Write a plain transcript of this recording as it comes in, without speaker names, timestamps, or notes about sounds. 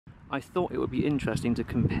I thought it would be interesting to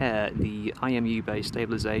compare the IMU-based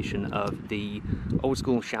stabilization of the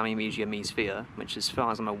old-school Xiaomi Mijia Mi Sphere, which as far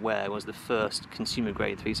as I'm aware was the first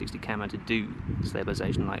consumer-grade 360 camera to do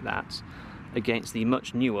stabilization like that, against the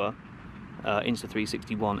much newer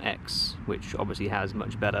Insta360 One X, which obviously has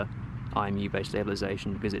much better IMU-based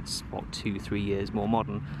stabilization because it's, what, 2-3 years more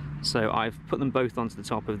modern. So I've put them both onto the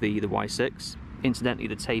top of the Y6. Incidentally,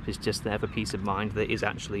 the tape is just there for peace of mind. There is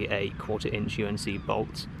actually a 1/4 inch UNC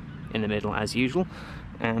bolt in the middle as usual,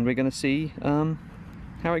 and we're going to see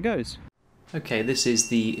how it goes. Okay, this is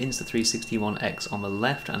the Insta360 One X on the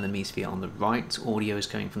left and the Mi Sphere on the right. Audio is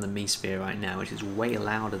coming from the Mi Sphere right now, which is way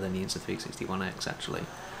louder than the Insta360 One X actually.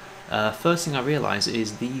 First thing I realise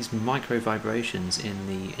is these micro vibrations in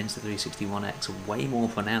the Insta360 One X are way more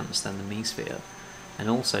pronounced than the Mi Sphere. And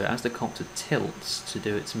also, as the copter tilts to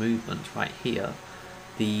do its movement right here,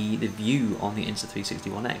 the view on the Insta360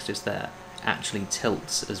 One X just there actually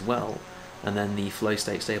tilts as well, and then the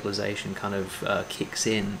FlowState stabilization kind of kicks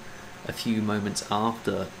in a few moments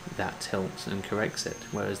after that tilt and corrects it,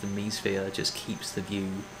 whereas the Mi Sphere just keeps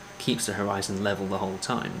the horizon level the whole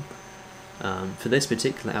time. For this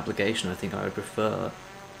particular application, I think I would prefer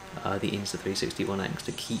the Insta360 One X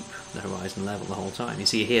to keep the horizon level the whole time. You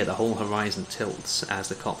see here the whole horizon tilts as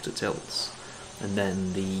the copter tilts, and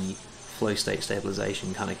then the FlowState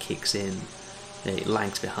stabilization kind of kicks in. It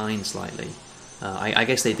lags behind slightly. I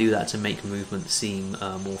guess they do that to make movement seem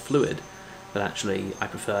more fluid, but actually I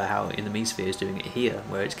prefer how in the Mi Sphere is doing it here,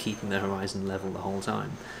 where it's keeping the horizon level the whole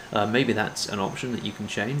time. Maybe that's an option that you can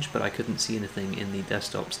change, but I couldn't see anything in the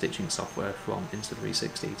desktop stitching software from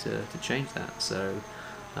Insta360 to change that, so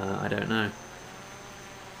I don't know.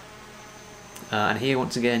 And here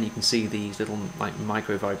once again you can see these little like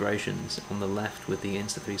micro vibrations on the left with the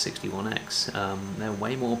Insta360 One X. They're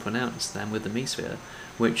way more pronounced than with the Mi Sphere,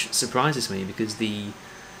 which surprises me because the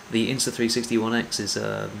Insta360 One X is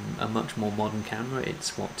a much more modern camera.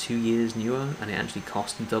 It's what, 2 years newer, and it actually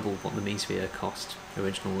cost double what the Mi Sphere cost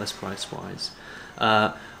original list price wise.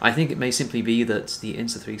 I think it may simply be that the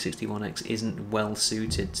Insta360 One X isn't well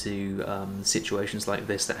suited to situations like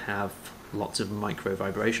this that have lots of micro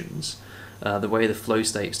vibrations. The way the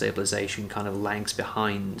FlowState stabilization kind of lags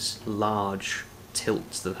behind large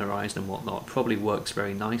tilts to the horizon and whatnot probably works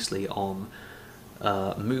very nicely on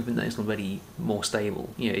movement that is already more stable.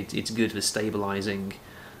 You know, it's good for stabilizing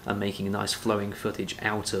and making a nice flowing footage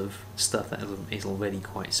out of stuff that is already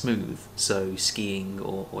quite smooth, so skiing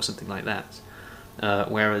or something like that.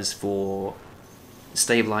 Whereas for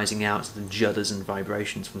stabilizing out the judders and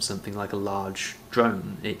vibrations from something like a large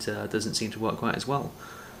drone, it doesn't seem to work quite as well.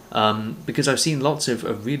 Because I've seen lots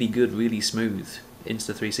of really good, really smooth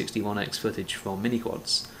Insta360 One X footage from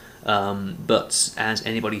miniquads, but as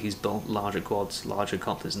anybody who's built larger quads, larger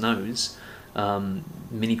copters knows,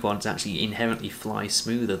 miniquads actually inherently fly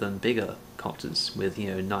smoother than bigger copters with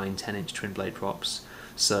 9-10 inch twin blade props.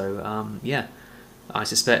 So yeah, I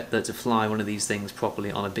suspect that to fly one of these things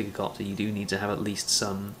properly on a bigger copter you do need to have at least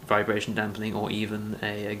some vibration dampening or even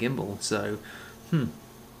a gimbal. So